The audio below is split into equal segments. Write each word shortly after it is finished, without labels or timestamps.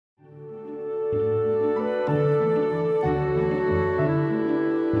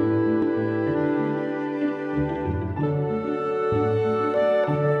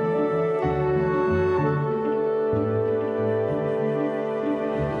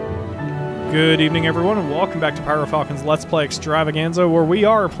Good evening, everyone, and welcome back to PyroFalkon's Let's Play Extravaganza, where we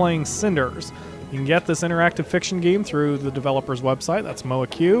are playing Cinders. You can get this interactive fiction game through the developer's website, that's Moa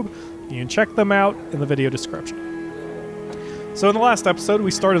Cube. You can check them out in the video description. So in the last episode, we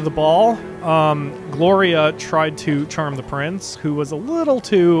started the ball. Gloria tried to charm the prince, who was a little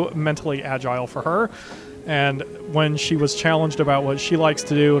too mentally agile for her. And when she was challenged about what she likes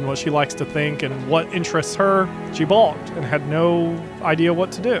to do and what she likes to think and what interests her, she balked and had no idea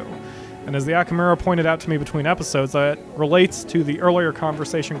what to do. And as the Akamura pointed out to me between episodes, that relates to the earlier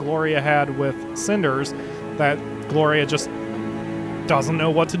conversation Gloria had with Cinders, that Gloria just doesn't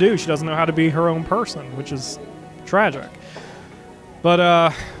know what to do. She doesn't know how to be her own person, which is tragic.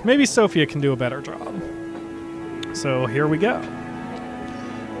 But maybe Sophia can do a better job. So here we go.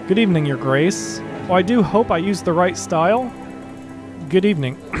 Good evening, Your Grace. Oh, I do hope I used the right style. Good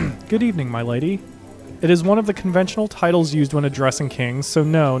evening. Good evening, my lady. It is one of the conventional titles used when addressing kings, so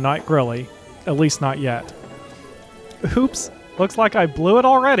no, not Grilly. At least not yet. Oops, looks like I blew it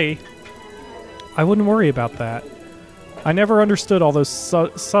already. I wouldn't worry about that. I never understood all those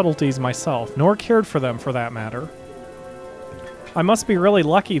subtleties myself, nor cared for them for that matter. I must be really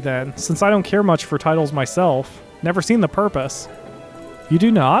lucky then, since I don't care much for titles myself. Never seen the purpose. You do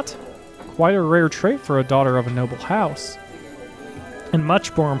not? Quite a rare trait for a daughter of a noble house. And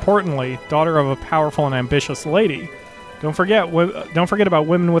much more importantly, daughter of a powerful and ambitious lady. Don't forget about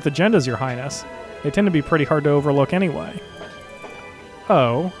women with agendas, Your Highness. They tend to be pretty hard to overlook anyway.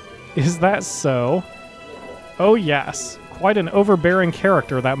 Oh, is that so? Oh yes, quite an overbearing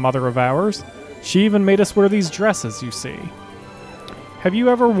character, that mother of ours. She even made us wear these dresses, you see. Have you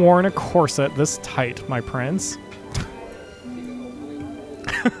ever worn a corset this tight, my prince?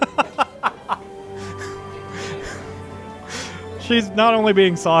 She's not only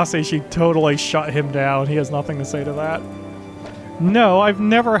being saucy, she totally shut him down. He has nothing to say to that. No, I've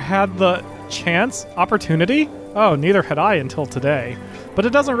never had the chance, opportunity. Oh, neither had I until today. But it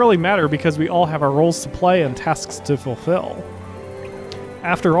doesn't really matter because we all have our roles to play and tasks to fulfill.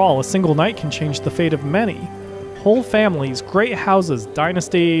 After all, a single night can change the fate of many. Whole families, great houses,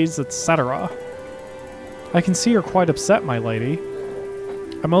 dynasties, etc. I can see you're quite upset, my lady.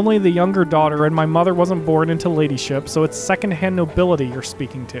 I'm only the younger daughter, and my mother wasn't born into ladyship, so it's second-hand nobility you're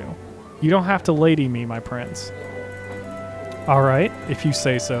speaking to. You don't have to lady me, my prince. All right, if you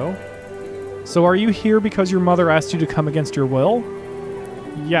say so. So are you here because your mother asked you to come against your will?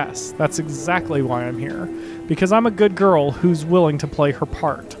 Yes, that's exactly why I'm here. Because I'm a good girl who's willing to play her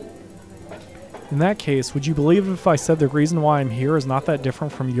part. In that case, would you believe if I said the reason why I'm here is not that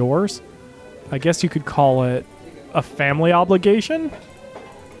different from yours? I guess you could call it a family obligation?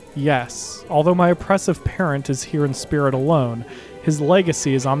 Yes, although my oppressive parent is here in spirit alone, his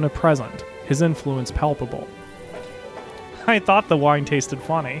legacy is omnipresent, his influence palpable. I thought the wine tasted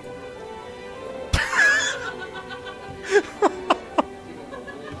funny.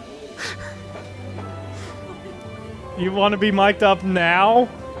 You want to be mic'd up now?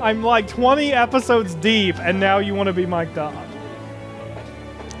 I'm like 20 episodes deep, and now you want to be mic'd up.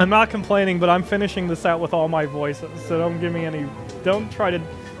 I'm not complaining, but I'm finishing this out with all my voices, so don't give me any... Don't try to...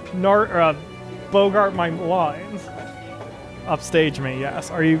 bogart my lines. Upstage me, yes.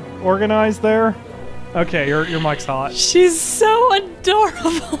 Are you organized there? Okay, your mic's hot. She's so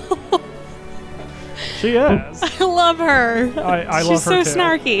adorable. She is. I love her. I love her too. She's so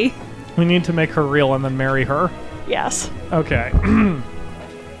snarky. We need to make her real and then marry her. Yes. Okay.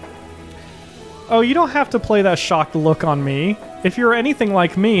 Oh, you don't have to play that shocked look on me. If you're anything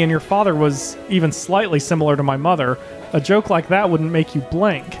like me and your father was even slightly similar to my mother, a joke like that wouldn't make you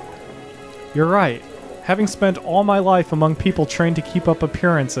blink. You're right. Having spent all my life among people trained to keep up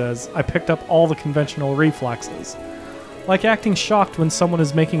appearances, I picked up all the conventional reflexes. Like acting shocked when someone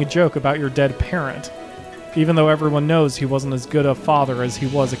is making a joke about your dead parent, even though everyone knows he wasn't as good a father as he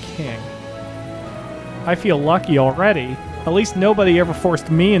was a king. I feel lucky already. At least nobody ever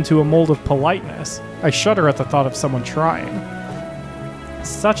forced me into a mold of politeness. I shudder at the thought of someone trying.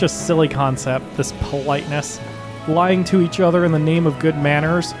 Such a silly concept, this politeness. Lying to each other in the name of good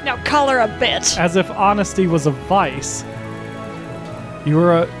manners. Now call her a bitch. As if honesty was a vice. You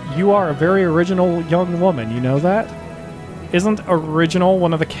are a very original young woman, you know that? Isn't original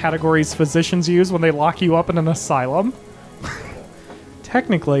one of the categories physicians use when they lock you up in an asylum?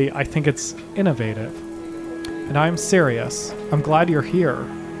 Technically, I think it's innovative. And I'm serious. I'm glad you're here.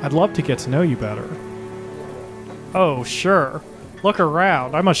 I'd love to get to know you better. Oh, sure. Look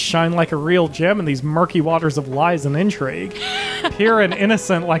around. I must shine like a real gem in these murky waters of lies and intrigue. Pure and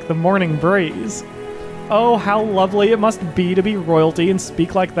innocent like the morning breeze. Oh, how lovely it must be to be royalty and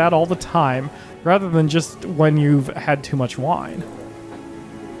speak like that all the time, rather than just when you've had too much wine.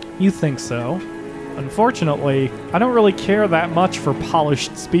 You think so? Unfortunately, I don't really care that much for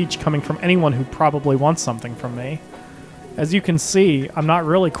polished speech coming from anyone who probably wants something from me. As you can see, I'm not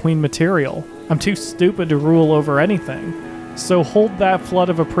really queen material. I'm too stupid to rule over anything. So hold that flood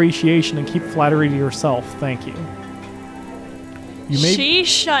of appreciation and keep flattery to yourself, thank you. She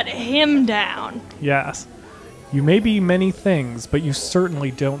shut him down. Yes. You may be many things, but you certainly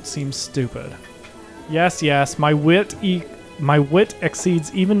don't seem stupid. Yes, my wit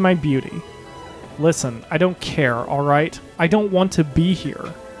exceeds even my beauty. Listen, I don't care, alright? I don't want to be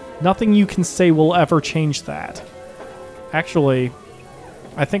here. Nothing you can say will ever change that. Actually,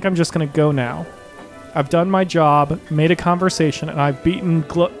 I think I'm just gonna go now. I've done my job, made a conversation, and I've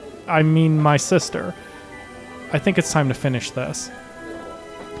beaten my sister. I think it's time to finish this.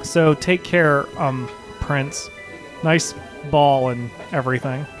 So take care, Prince. Nice ball and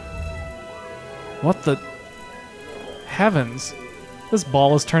everything. What the... Heavens. This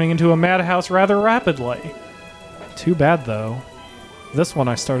ball is turning into a madhouse rather rapidly. Too bad, though. This one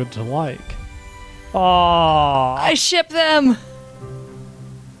I started to like. Aww. I ship them.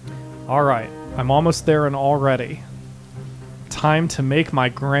 Alright, I'm almost there and all ready. Time to make my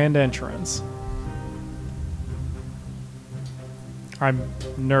grand entrance. I'm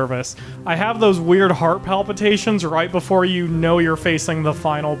nervous. I have those weird heart palpitations right before you know you're facing the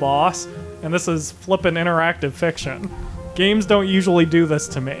final boss, and this is flippin' interactive fiction. Games don't usually do this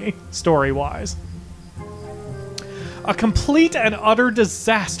to me, story-wise. A complete and utter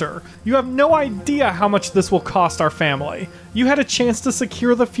disaster. You have no idea how much this will cost our family. You had a chance to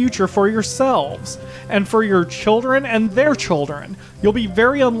secure the future for yourselves, and for your children and their children. You'll be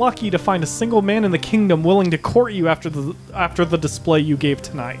very unlucky to find a single man in the kingdom willing to court you after the display you gave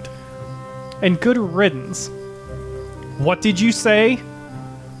tonight. And good riddance. What did you say?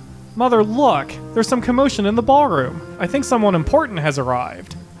 Mother, look! There's some commotion in the ballroom. I think someone important has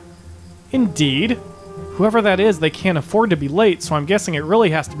arrived. Indeed. Whoever that is, they can't afford to be late, so I'm guessing it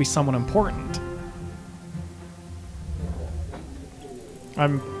really has to be someone important.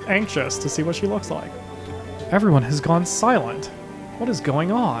 I'm anxious to see what she looks like. Everyone has gone silent. What is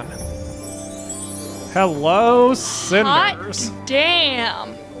going on? Hello, Cinders. Hot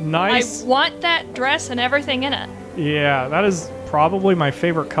damn. Nice. I want that dress and everything in it. Yeah, that is probably my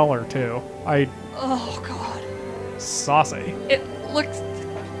favorite color, too. Oh, God. Saucy. It looks...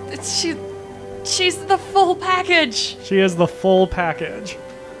 She's the full package. She is the full package.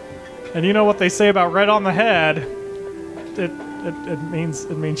 And you know what they say about red on the head? It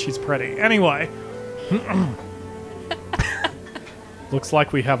means she's pretty. Anyway. Looks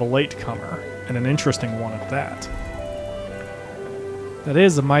like we have a latecomer, and an interesting one at that. That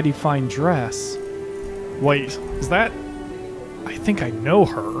is a mighty fine dress. Wait, is that... I think I know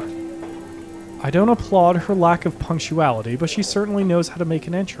her. I don't applaud her lack of punctuality, but she certainly knows how to make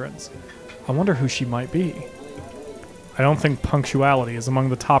an entrance. I wonder who she might be. I don't think punctuality is among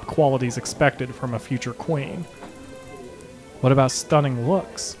the top qualities expected from a future queen. What about stunning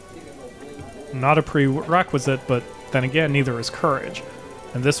looks? Not a prerequisite, but then again, neither is courage.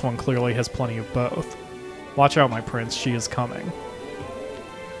 And this one clearly has plenty of both. Watch out, my prince, she is coming.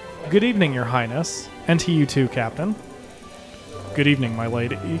 Good evening, your highness. And to you too, captain. Good evening, my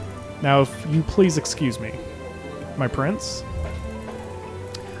lady. Now, if you please excuse me. My prince?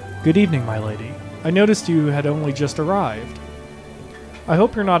 Good evening, my lady. I noticed you had only just arrived. I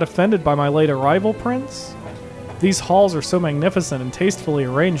hope you're not offended by my late arrival, Prince? These halls are so magnificent and tastefully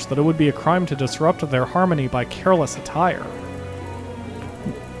arranged that it would be a crime to disrupt their harmony by careless attire.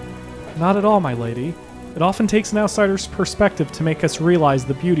 Not at all, my lady. It often takes an outsider's perspective to make us realize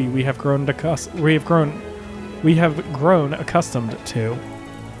the beauty we have grown accustomed to,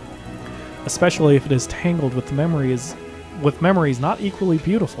 especially if it is tangled with memories not equally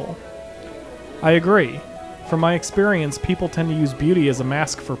beautiful. I agree. From my experience, people tend to use beauty as a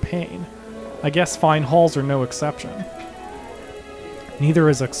mask for pain. I guess fine halls are no exception. Neither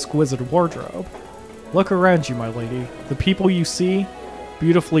is exquisite wardrobe. Look around you, my lady. The people you see,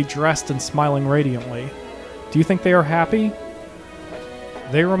 beautifully dressed and smiling radiantly. Do you think they are happy?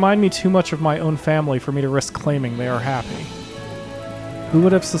 They remind me too much of my own family for me to risk claiming they are happy. Who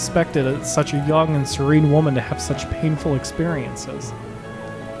would have suspected such a young and serene woman to have such painful experiences?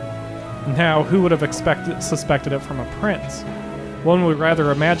 Now, who would have suspected it from a prince? One would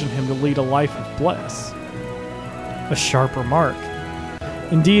rather imagine him to lead a life of bliss. A sharp remark.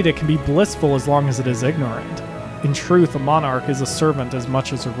 Indeed, it can be blissful as long as it is ignorant. In truth, a monarch is a servant as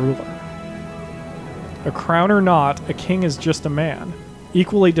much as a ruler. A crown or not, a king is just a man,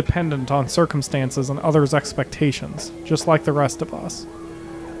 equally dependent on circumstances and others' expectations, just like the rest of us.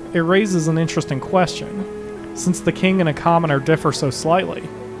 It raises an interesting question. Since the king and a commoner differ so slightly,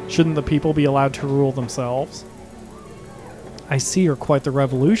 Shouldn't the people be allowed to rule themselves? I see you're quite the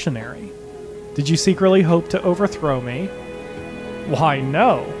revolutionary. Did you secretly hope to overthrow me? Why,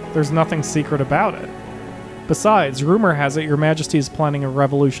 no. There's nothing secret about it. Besides, rumor has it your majesty is planning a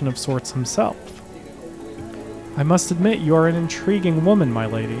revolution of sorts himself. I must admit you are an intriguing woman, my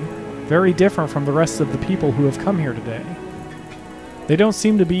lady. Very different from the rest of the people who have come here today. They don't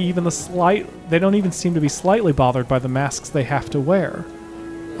seem to be even seem to be slightly bothered by the masks they have to wear.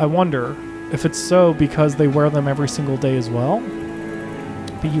 I wonder if it's so because they wear them every single day as well?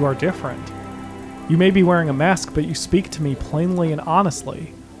 But you are different. You may be wearing a mask, but you speak to me plainly and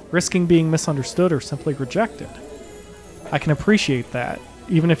honestly, risking being misunderstood or simply rejected. I can appreciate that,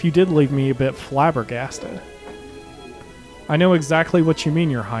 even if you did leave me a bit flabbergasted. I know exactly what you mean,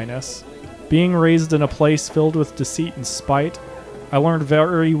 Your Highness. Being raised in a place filled with deceit and spite, I learned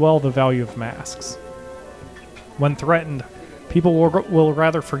very well the value of masks. When threatened, people will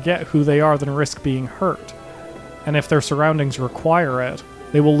rather forget who they are than risk being hurt, and if their surroundings require it,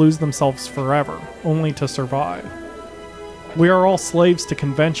 they will lose themselves forever, only to survive. We are all slaves to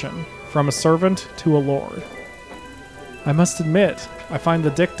convention, from a servant to a lord. I must admit, I find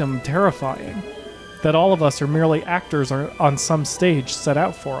the dictum terrifying, that all of us are merely actors on some stage set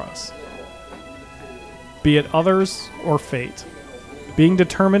out for us. Be it others or fate, being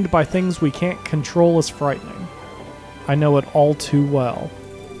determined by things we can't control is frightening. I know it all too well.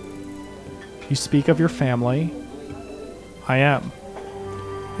 You speak of your family. I am.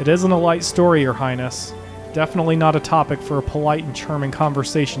 It isn't a light story, Your Highness. Definitely not a topic for a polite and charming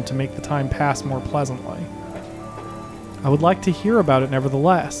conversation to make the time pass more pleasantly. I would like to hear about it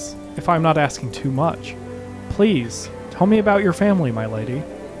nevertheless, if I'm not asking too much. Please, tell me about your family, my lady.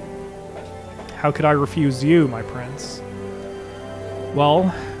 How could I refuse you, my prince?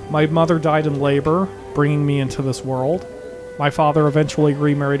 Well, my mother died in labor, bringing me into this world. My father eventually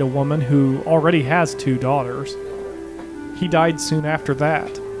remarried a woman who already has 2 daughters. He died soon after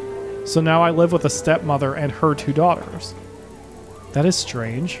that. So now I live with a stepmother and her 2 daughters. That is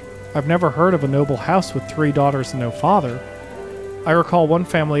strange. I've never heard of a noble house with 3 daughters and no father. I recall one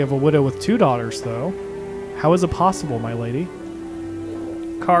family of a widow with 2 daughters, though. How is it possible, my lady?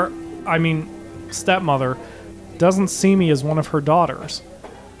 Stepmother doesn't see me as one of her daughters.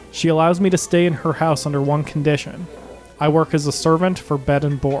 She allows me to stay in her house under one condition. I work as a servant for bed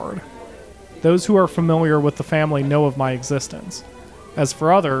and board. Those who are familiar with the family know of my existence. As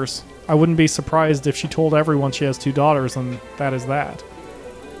for others, I wouldn't be surprised if she told everyone she has 2 daughters, and that is that.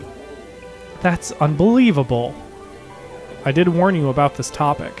 That's unbelievable. I did warn you about this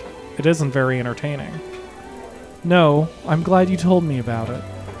topic. It isn't very entertaining. No, I'm glad you told me about it.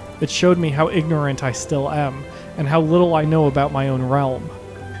 It showed me how ignorant I still am, and how little I know about my own realm.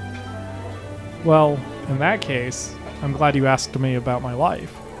 Well, in that case, I'm glad you asked me about my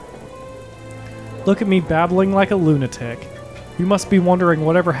life. Look at me babbling like a lunatic. You must be wondering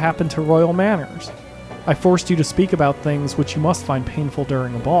whatever happened to royal manners. I forced you to speak about things which you must find painful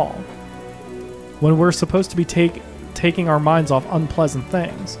during a ball. When we're supposed to be taking our minds off unpleasant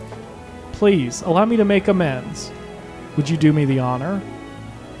things. Please, allow me to make amends. Would you do me the honor?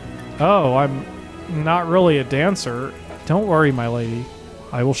 Oh, I'm not really a dancer. Don't worry, my lady.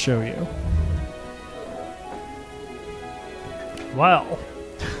 I will show you. Well.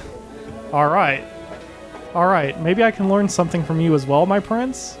 Alright. Alright, maybe I can learn something from you as well, my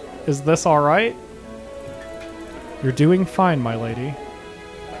prince? Is this alright? You're doing fine, my lady.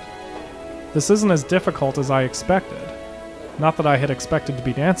 This isn't as difficult as I expected. Not that I had expected to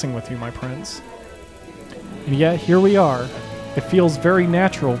be dancing with you, my prince. And yet, here we are. It feels very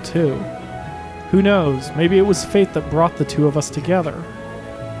natural, too. Who knows, maybe it was fate that brought the 2 of us together.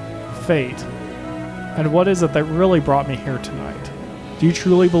 Fate. And what is it that really brought me here tonight? Do you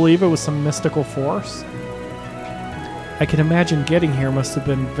truly believe it was some mystical force? I can imagine getting here must have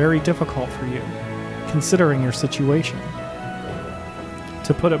been very difficult for you, considering your situation.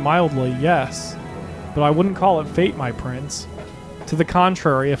 To put it mildly, yes, but I wouldn't call it fate, my prince. To the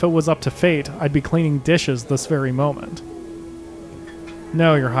contrary, if it was up to fate, I'd be cleaning dishes this very moment.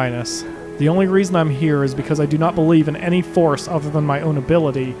 No, Your Highness. The only reason I'm here is because I do not believe in any force other than my own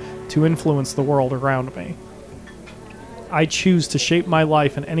ability to influence the world around me. I choose to shape my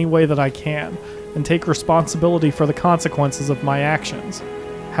life in any way that I can, and take responsibility for the consequences of my actions.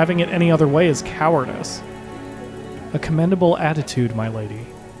 Having it any other way is cowardice. A commendable attitude, my lady.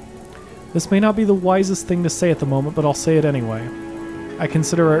 This may not be the wisest thing to say at the moment, but I'll say it anyway. I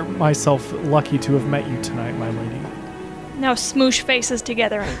consider myself lucky to have met you tonight, my lady. Now smoosh faces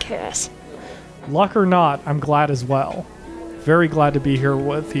together and kiss. Luck or not, I'm glad as well. Very glad to be here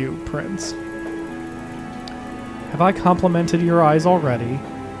with you, Prince. Have I complimented your eyes already?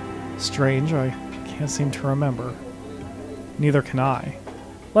 Strange, I can't seem to remember. Neither can I.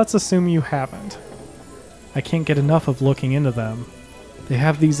 Let's assume you haven't. I can't get enough of looking into them. They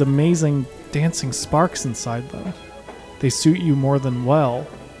have these amazing dancing sparks inside them. They suit you more than well.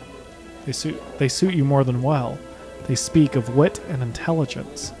 They suit you more than well. They speak of wit and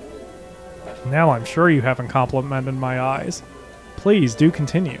intelligence. Now I'm sure you haven't complimented my eyes. Please do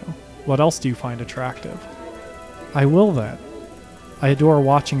continue. What else do you find attractive? I will then. I adore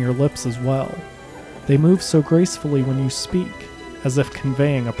watching your lips as well. They move so gracefully when you speak, as if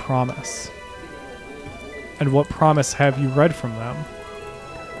conveying a promise. And what promise have you read from them?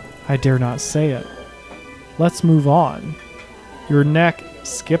 I dare not say it. Let's move on. Your neck,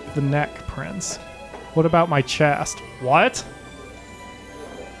 skip the neck, Prince. What about my chest? What?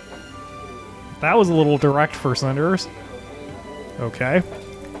 That was a little direct for Cinders. Okay.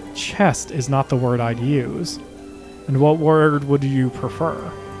 Chest is not the word I'd use. And what word would you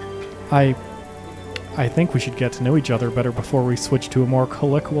prefer? I think we should get to know each other better before we switch to a more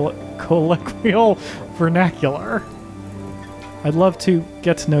colloquial vernacular. I'd love to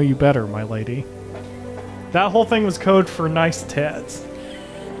get to know you better, my lady. That whole thing was code for nice tits.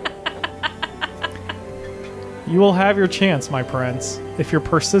 You will have your chance, my prince, if you're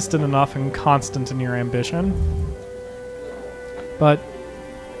persistent enough and constant in your ambition. But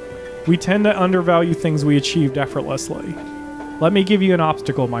we tend to undervalue things we achieved effortlessly. Let me give you an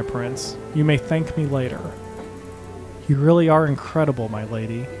obstacle, my prince. You may thank me later. You really are incredible, my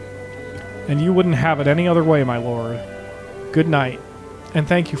lady. And you wouldn't have it any other way, my lord. Good night, and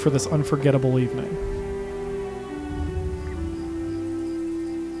thank you for this unforgettable evening.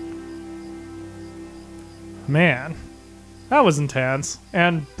 Man, that was intense,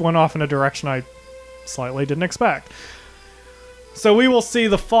 and went off in a direction I slightly didn't expect. So we will see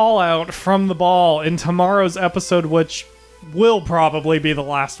the fallout from the ball in tomorrow's episode, which will probably be the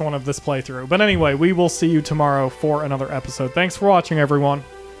last one of this playthrough. But anyway, we will see you tomorrow for another episode. Thanks for watching, everyone.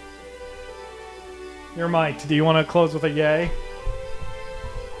 You're mic'd. Do you want to close with a yay?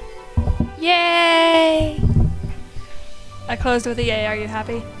 Yay! I closed with a yay. Are you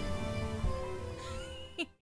happy?